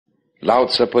Lao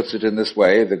Tzu puts it in this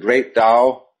way: the great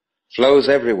Tao flows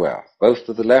everywhere, both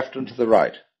to the left and to the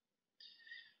right.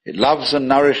 It loves and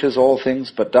nourishes all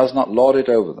things, but does not lord it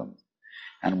over them.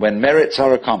 And when merits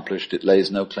are accomplished, it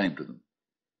lays no claim to them.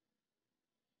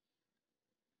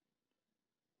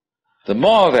 The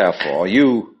more, therefore,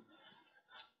 you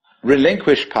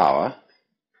relinquish power,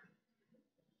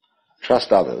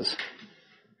 trust others,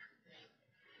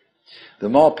 the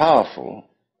more powerful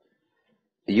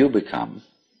you become,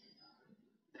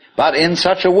 but in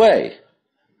such a way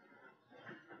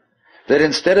that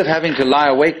instead of having to lie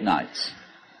awake nights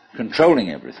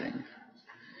controlling everything,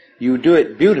 you do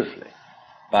it beautifully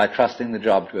by trusting the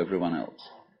job to everyone else.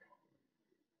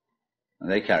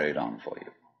 And they carry it on for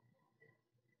you.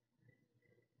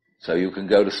 So you can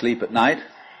go to sleep at night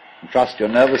and trust your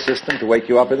nervous system to wake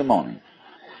you up in the morning.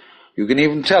 You can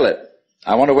even tell it,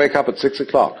 I want to wake up at 6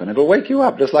 o'clock, and it'll wake you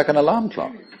up just like an alarm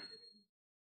clock.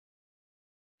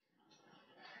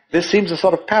 This seems a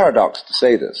sort of paradox to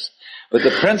say this, but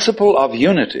the principle of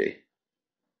unity,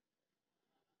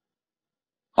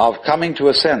 of coming to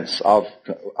a sense of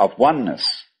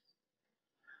oneness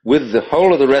with the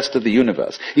whole of the rest of the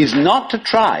universe, is not to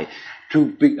try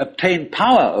to obtain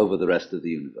power over the rest of the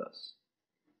universe.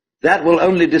 That will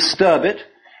only disturb it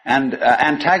and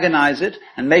antagonize it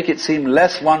and make it seem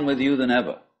less one with you than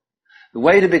ever. The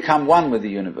way to become one with the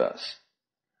universe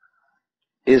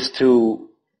is to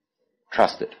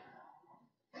trust it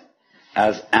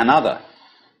as another,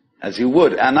 as you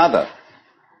would another,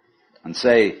 and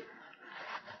say,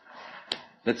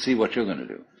 let's see what you're going to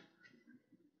do.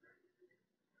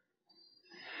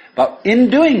 But in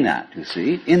doing that, you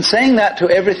see, in saying that to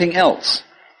everything else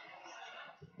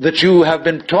that you have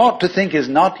been taught to think is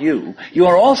not you, you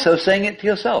are also saying it to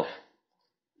yourself.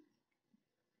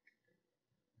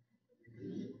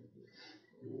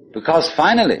 Because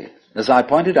finally, as I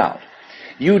pointed out,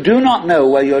 you do not know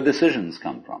where your decisions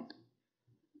come from.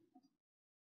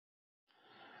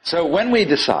 So when we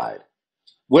decide,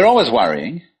 we're always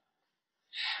worrying,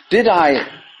 did I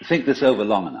think this over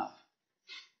long enough?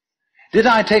 Did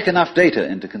I take enough data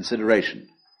into consideration?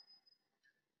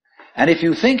 And if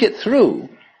you think it through,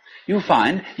 you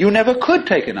find you never could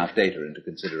take enough data into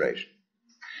consideration.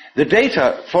 The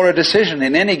data for a decision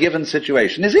in any given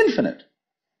situation is infinite.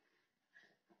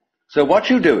 So what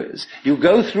you do is, you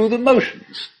go through the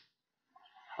motions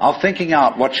of thinking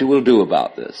out what you will do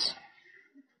about this.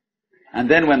 And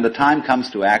then when the time comes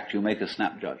to act, you make a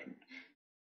snap judgment.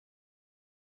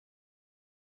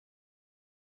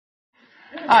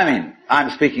 I mean, I'm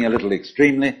speaking a little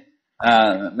extremely,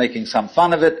 making some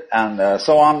fun of it and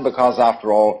so on, because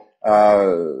after all,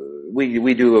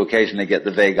 we do occasionally get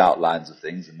the vague outlines of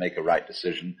things and make a right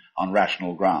decision on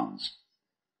rational grounds.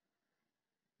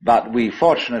 But we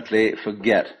fortunately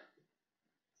forget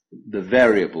the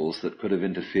variables that could have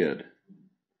interfered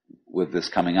with this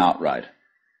coming out right.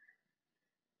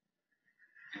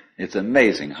 It's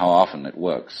amazing how often it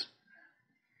works.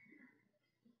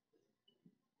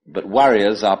 But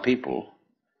warriors are people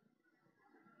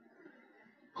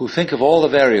who think of all the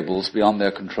variables beyond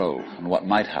their control and what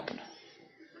might happen.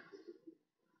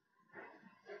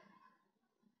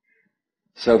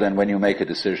 So then when you make a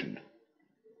decision,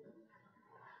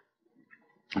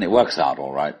 and it works out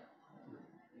all right,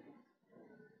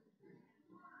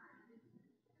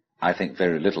 I think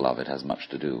very little of it has much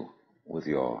to do with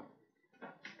your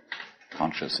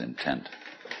conscious intent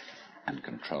and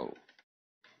control.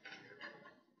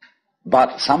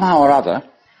 But somehow or other,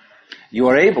 you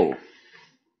are able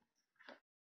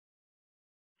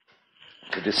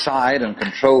to decide and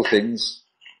control things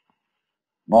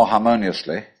more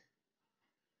harmoniously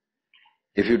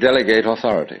if you delegate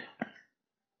authority.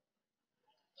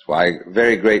 That's why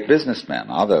very great businessmen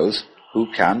are those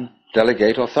who can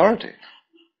delegate authority.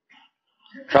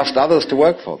 Trust others to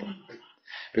work for them.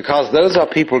 Because those are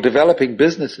people developing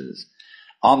businesses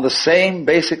on the same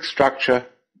basic structure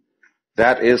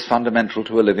that is fundamental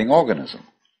to a living organism.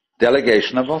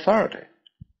 Delegation of authority.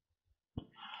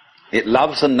 It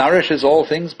loves and nourishes all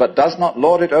things, but does not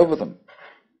lord it over them.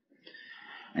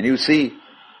 And you see,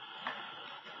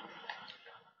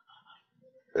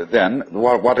 then,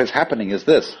 what is happening is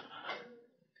this.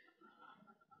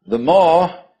 The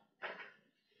more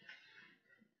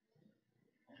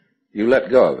you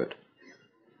let go of it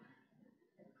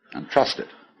and trust it,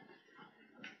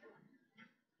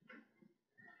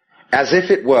 as if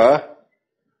it were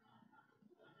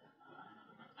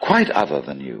quite other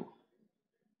than you,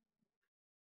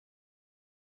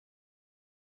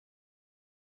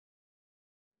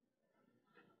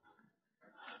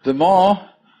 the more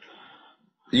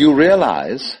you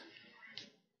realize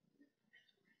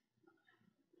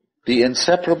the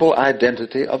inseparable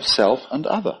identity of self and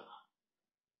other.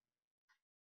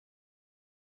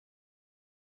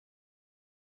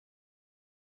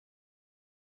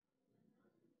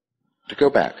 To go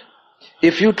back,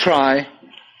 if you try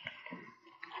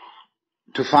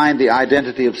to find the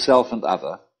identity of self and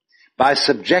other by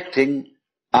subjecting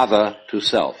other to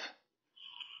self,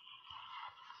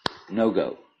 no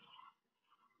go.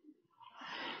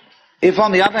 If,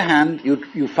 on the other hand,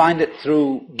 you find it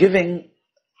through giving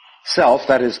self,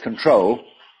 that is control,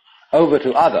 over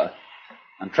to other,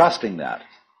 and trusting that,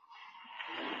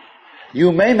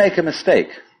 you may make a mistake.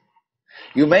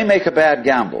 You may make a bad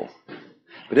gamble.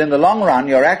 But in the long run,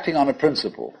 you're acting on a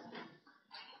principle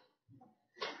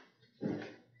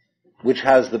which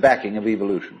has the backing of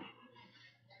evolution.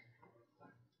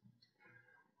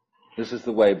 This is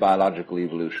the way biological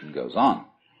evolution goes on.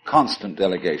 Constant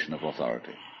delegation of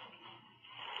authority.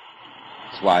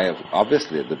 That's why,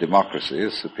 obviously, the democracy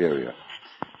is superior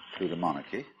to the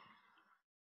monarchy.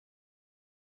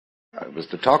 It was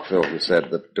de Tocqueville who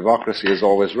said that democracy is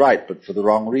always right, but for the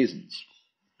wrong reasons.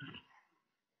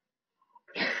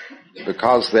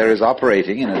 Because there is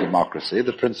operating in a democracy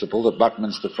the principle that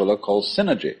Buckminster Fuller calls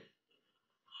synergy.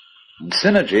 And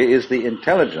synergy is the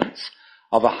intelligence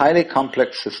of a highly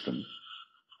complex system,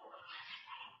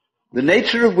 the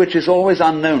nature of which is always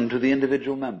unknown to the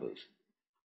individual members.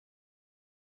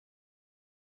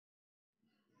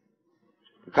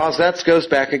 Because that goes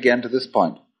back again to this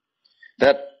point,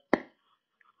 that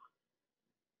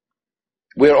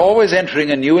we're always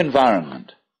entering a new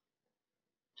environment.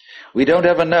 We don't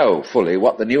ever know fully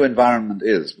what the new environment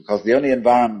is, because the only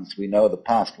environments we know are the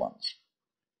past ones.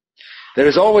 There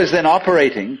is always then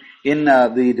operating in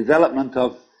the development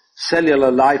of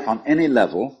cellular life on any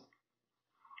level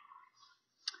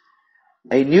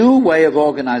a new way of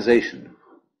organization,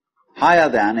 higher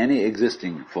than any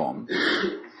existing form,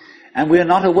 and we are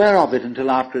not aware of it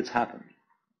until after it's happened.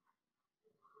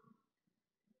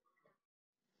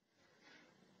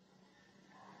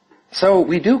 So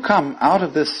we do come out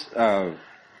of this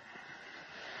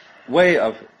way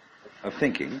of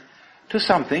thinking to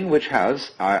something which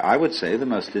has, I would say, the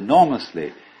most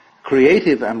enormously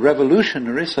creative and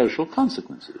revolutionary social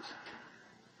consequences.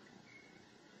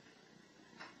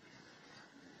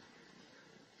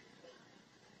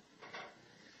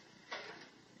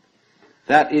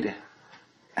 That it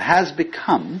has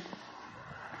become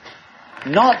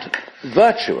not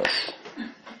virtuous,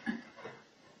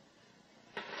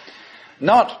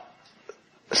 not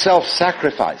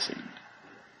self-sacrificing,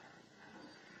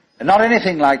 not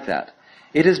anything like that.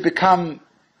 It has become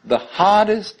the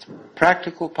hardest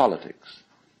practical politics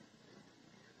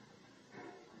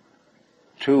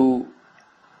to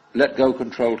let go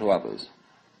control to others,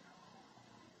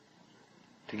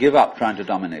 to give up trying to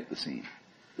dominate the scene.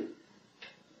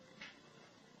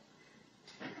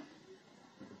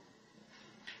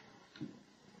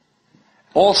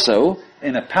 Also,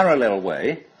 in a parallel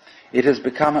way, it has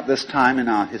become at this time in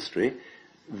our history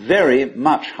very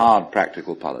much hard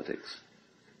practical politics.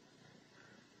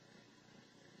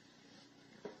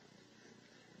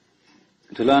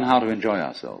 To learn how to enjoy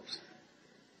ourselves.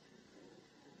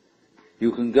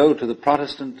 You can go to the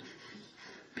Protestant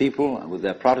people with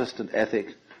their Protestant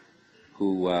ethic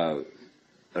who are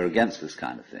against this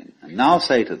kind of thing, and now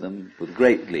say to them with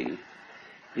great glee,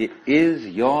 it is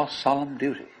your solemn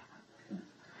duty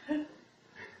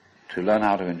to learn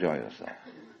how to enjoy yourself.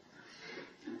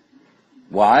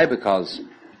 Why? Because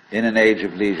in an age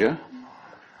of leisure,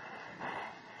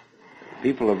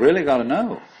 people have really got to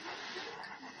know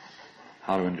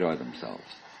how to enjoy themselves.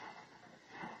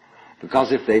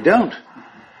 Because if they don't,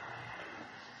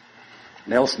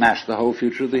 they'll smash the whole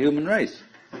future of the human race.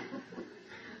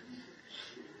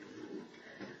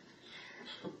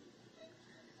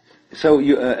 So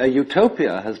a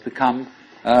utopia has become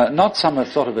not some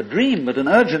sort of a dream, but an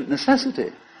urgent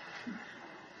necessity.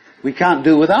 We can't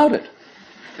do without it.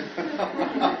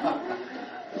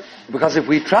 Because if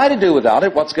we try to do without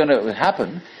it, what's going to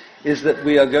happen is that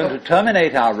we are going to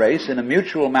terminate our race in a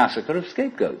mutual massacre of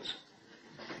scapegoats.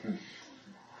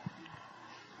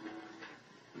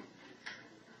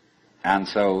 And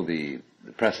so the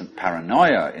present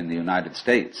paranoia in the United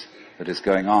States that is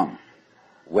going on,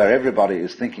 where everybody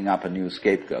is thinking up a new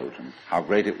scapegoat and how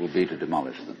great it will be to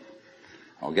demolish them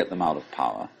or get them out of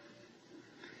power.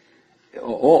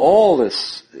 All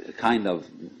this kind of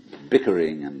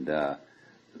bickering and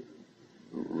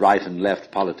right and left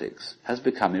politics has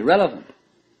become irrelevant.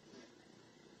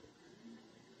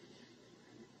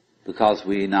 Because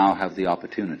we now have the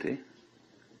opportunity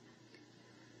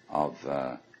of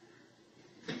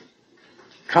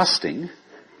trusting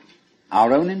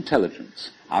our own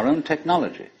intelligence, our own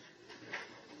technology,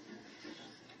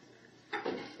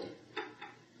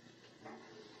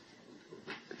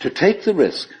 to take the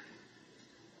risk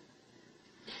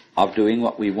of doing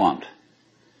what we want,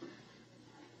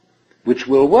 which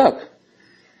will work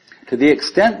to the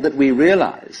extent that we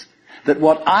realize that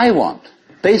what I want,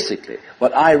 basically,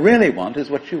 what I really want is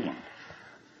what you want.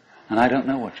 And I don't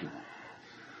know what you want.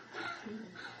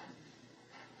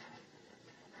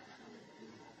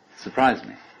 Surprised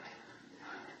me.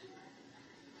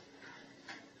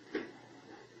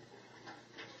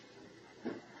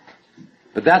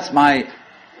 But that's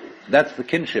the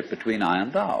kinship between I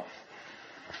and thou.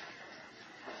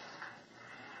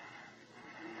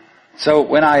 So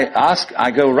when I ask, I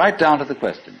go right down to the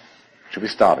question, should we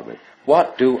start it with,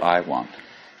 what do I want?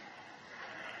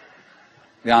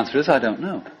 The answer is, I don't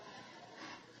know.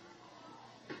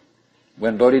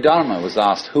 When Bodhidharma was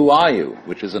asked, who are you?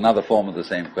 Which is another form of the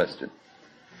same question.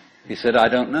 He said, I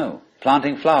don't know.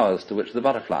 Planting flowers to which the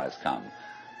butterflies come.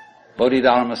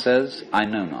 Bodhidharma says, I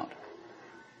know not.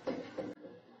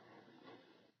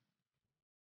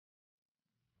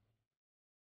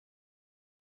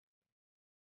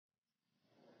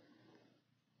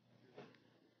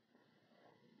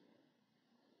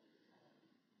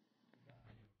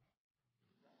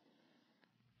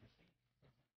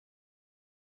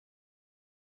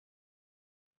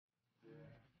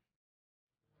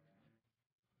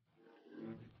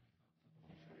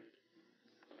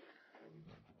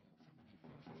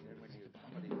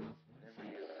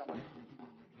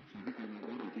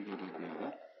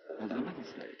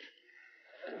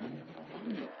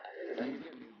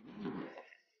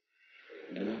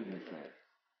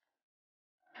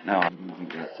 No, I don't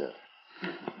think that's it.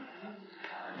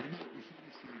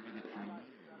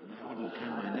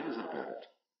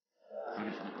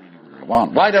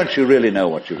 Why don't you really know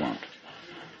what you want?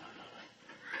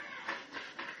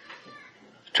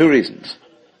 Two reasons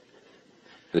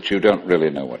that you don't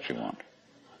really know what you want.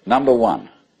 Number one,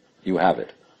 you have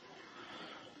it.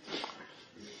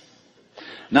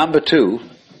 Number two,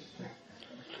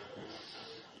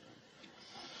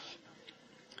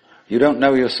 you don't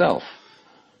know yourself,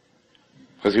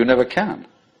 because you never can.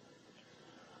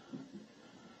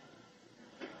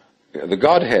 The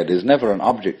Godhead is never an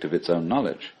object of its own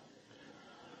knowledge.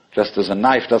 Just as a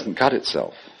knife doesn't cut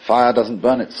itself, fire doesn't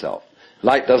burn itself,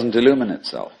 light doesn't illumine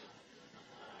itself.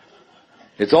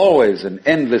 It's always an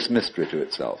endless mystery to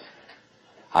itself.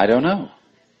 I don't know.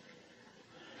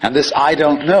 And this I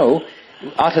don't know,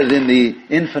 uttered in the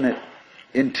infinite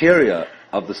interior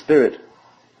of the spirit,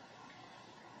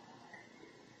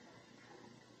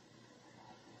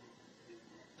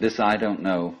 this I don't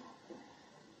know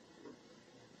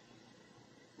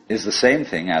is the same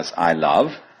thing as I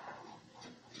love,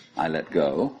 I let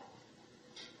go,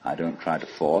 I don't try to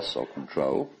force or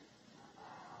control.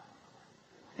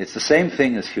 It's the same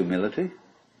thing as humility.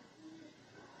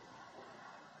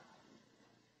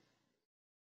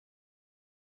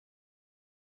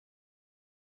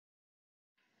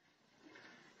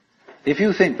 If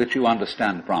you think that you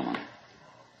understand Brahman,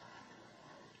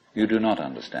 you do not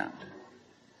understand.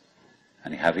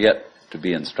 And you have yet to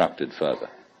be instructed further.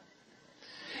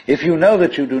 If you know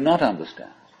that you do not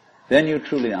understand, then you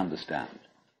truly understand.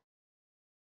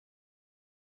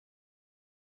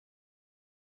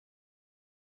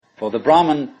 For the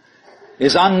Brahman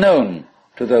is unknown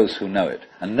to those who know it,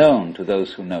 and known to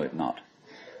those who know it not.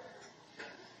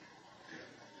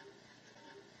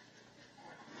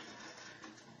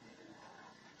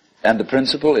 And the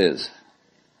principle is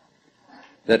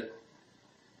that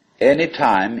any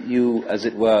time you, as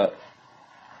it were,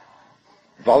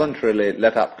 voluntarily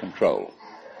let up control,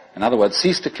 in other words,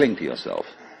 cease to cling to yourself,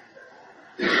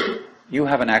 you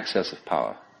have an access of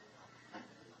power.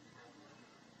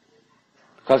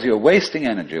 Because you're wasting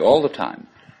energy all the time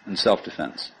in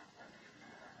self-defense,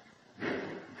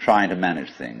 trying to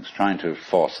manage things, trying to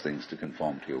force things to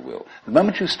conform to your will. The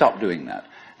moment you stop doing that,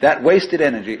 that wasted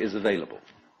energy is available.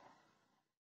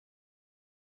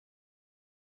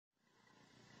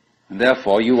 And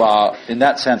therefore you are, in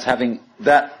that sense, having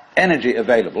that energy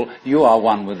available, you are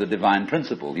one with the divine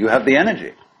principle. You have the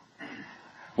energy.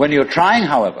 When you're trying,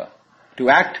 however, to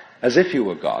act as if you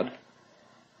were God,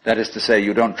 that is to say,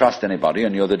 you don't trust anybody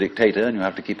and you're the dictator and you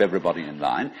have to keep everybody in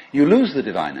line, you lose the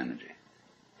divine energy.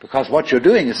 Because what you're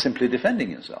doing is simply defending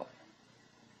yourself.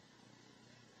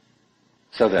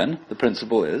 So then, the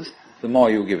principle is, the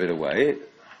more you give it away,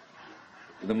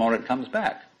 the more it comes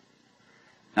back.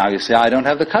 Now you say, I don't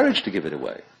have the courage to give it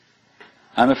away.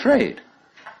 I'm afraid.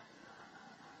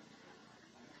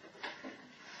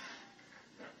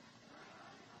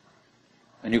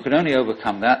 And you can only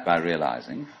overcome that by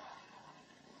realizing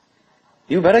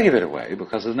you better give it away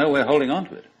because there's no way of holding on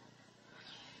to it.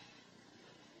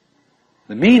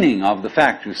 The meaning of the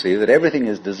fact, you see, that everything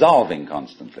is dissolving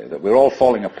constantly, that we're all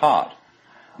falling apart,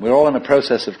 we're all in a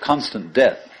process of constant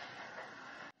death,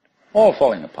 all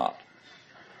falling apart.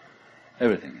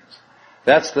 Everything is.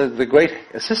 That's the great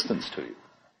assistance to you.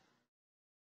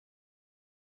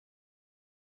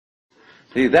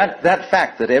 See, that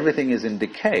fact that everything is in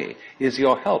decay is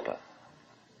your helper.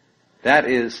 That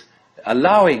is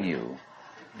allowing you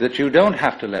that you don't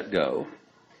have to let go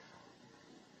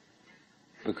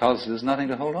because there's nothing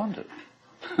to hold on to.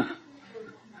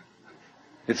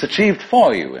 It's achieved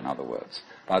for you, in other words,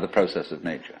 by the process of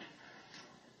nature.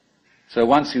 So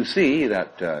once you see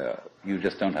that you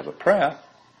just don't have a prayer,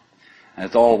 and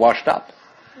it's all washed up,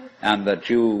 and that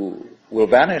you will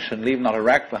vanish and leave not a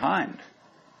rack behind,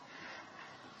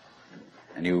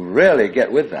 and you really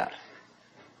get with that,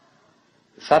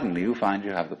 suddenly you find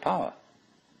you have the power.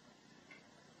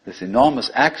 This enormous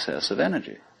access of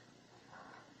energy.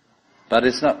 But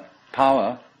it's not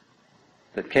power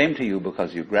that came to you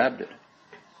because you grabbed it.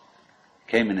 It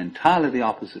came in entirely the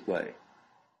opposite way.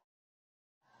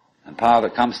 And power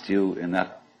that comes to you in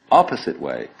that opposite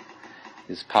way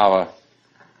is power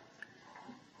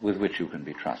with which you can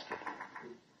be trusted.